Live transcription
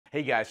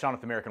Hey guys, Sean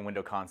with American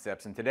Window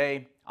Concepts, and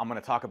today I'm going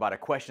to talk about a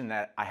question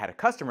that I had a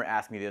customer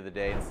ask me the other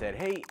day and said,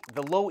 hey,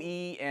 the LowE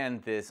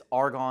and this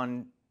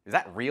Argon, is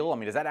that real? I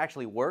mean, does that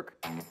actually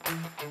work?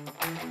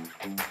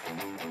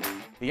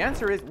 The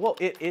answer is, well,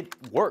 it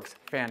works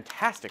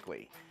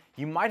fantastically.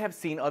 You might have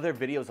seen other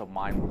videos of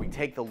mine where we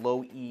take the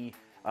LowE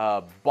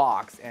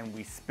box and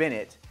we spin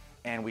it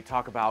and we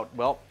talk about,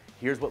 well,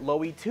 here's what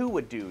LowE 2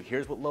 would do,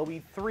 here's what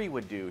LowE 3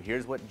 would do,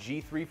 here's what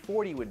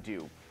G340 would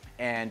do,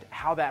 and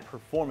how that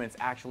performance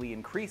actually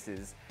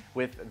increases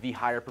with the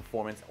higher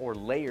performance or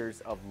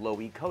layers of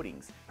LowE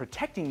coatings,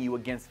 protecting you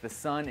against the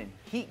sun and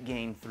heat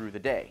gain through the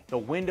day. The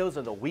windows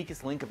are the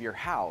weakest link of your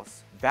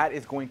house. That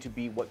is going to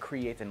be what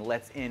creates and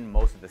lets in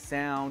most of the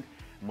sound,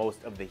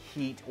 most of the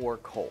heat or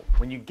cold.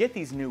 When you get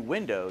these new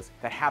windows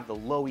that have the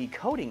LowE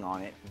coating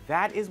on it,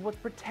 that is what's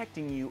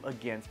protecting you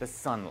against the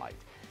sunlight.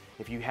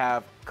 If you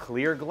have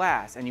clear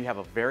glass and you have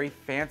a very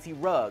fancy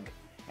rug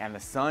and the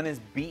sun is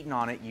beating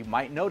on it, you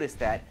might notice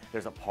that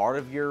there's a part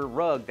of your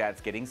rug that's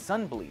getting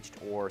sun bleached,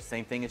 or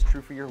same thing is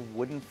true for your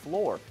wooden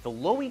floor. The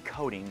LowE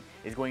coating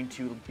is going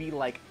to be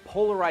like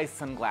polarized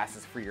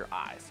sunglasses for your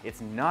eyes. It's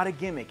not a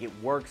gimmick, it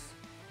works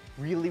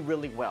really,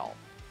 really well.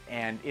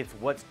 And it's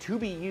what's to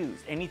be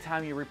used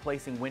anytime you're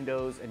replacing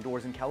windows and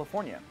doors in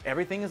California.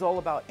 Everything is all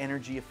about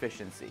energy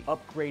efficiency,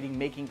 upgrading,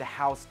 making the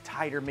house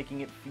tighter,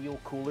 making it feel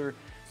cooler,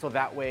 so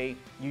that way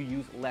you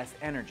use less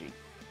energy.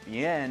 In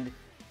the end,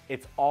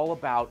 it's all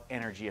about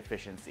energy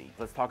efficiency.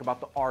 Let's talk about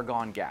the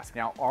argon gas.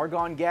 Now,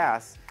 argon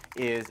gas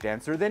is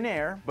denser than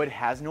air, but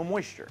has no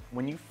moisture.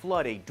 When you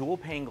flood a dual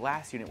pane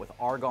glass unit with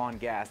argon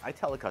gas, I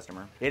tell a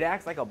customer, it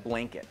acts like a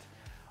blanket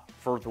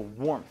for the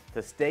warmth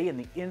to stay in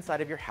the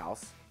inside of your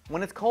house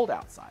when it's cold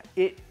outside.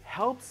 It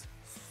helps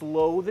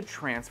slow the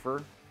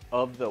transfer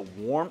of the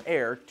warm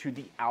air to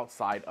the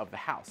outside of the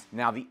house.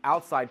 Now, the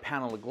outside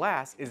panel of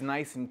glass is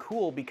nice and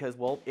cool because,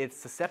 well, it's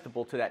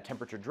susceptible to that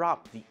temperature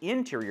drop. The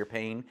interior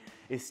pane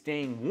is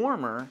staying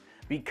warmer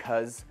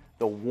because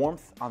the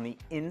warmth on the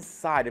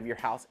inside of your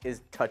house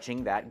is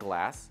touching that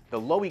glass. The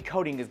LowE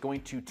coating is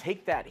going to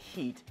take that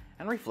heat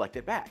and reflect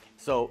it back.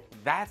 So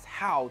that's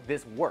how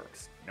this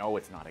works. No,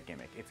 it's not a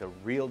gimmick. It's a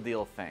real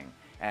deal thing.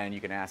 And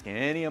you can ask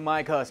any of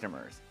my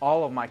customers.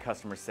 All of my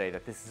customers say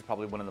that this is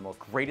probably one of the most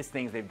greatest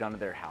things they've done to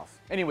their house.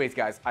 Anyways,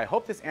 guys, I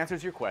hope this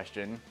answers your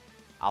question.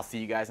 I'll see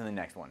you guys in the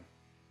next one.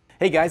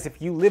 Hey guys,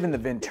 if you live in the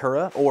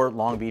Ventura or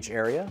Long Beach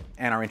area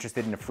and are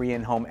interested in a free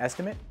in-home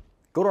estimate,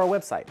 go to our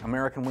website,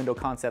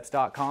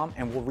 AmericanWindowConcepts.com,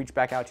 and we'll reach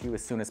back out to you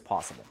as soon as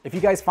possible. If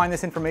you guys find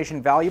this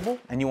information valuable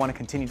and you want to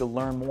continue to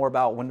learn more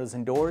about windows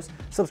and doors,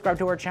 subscribe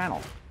to our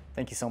channel.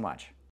 Thank you so much.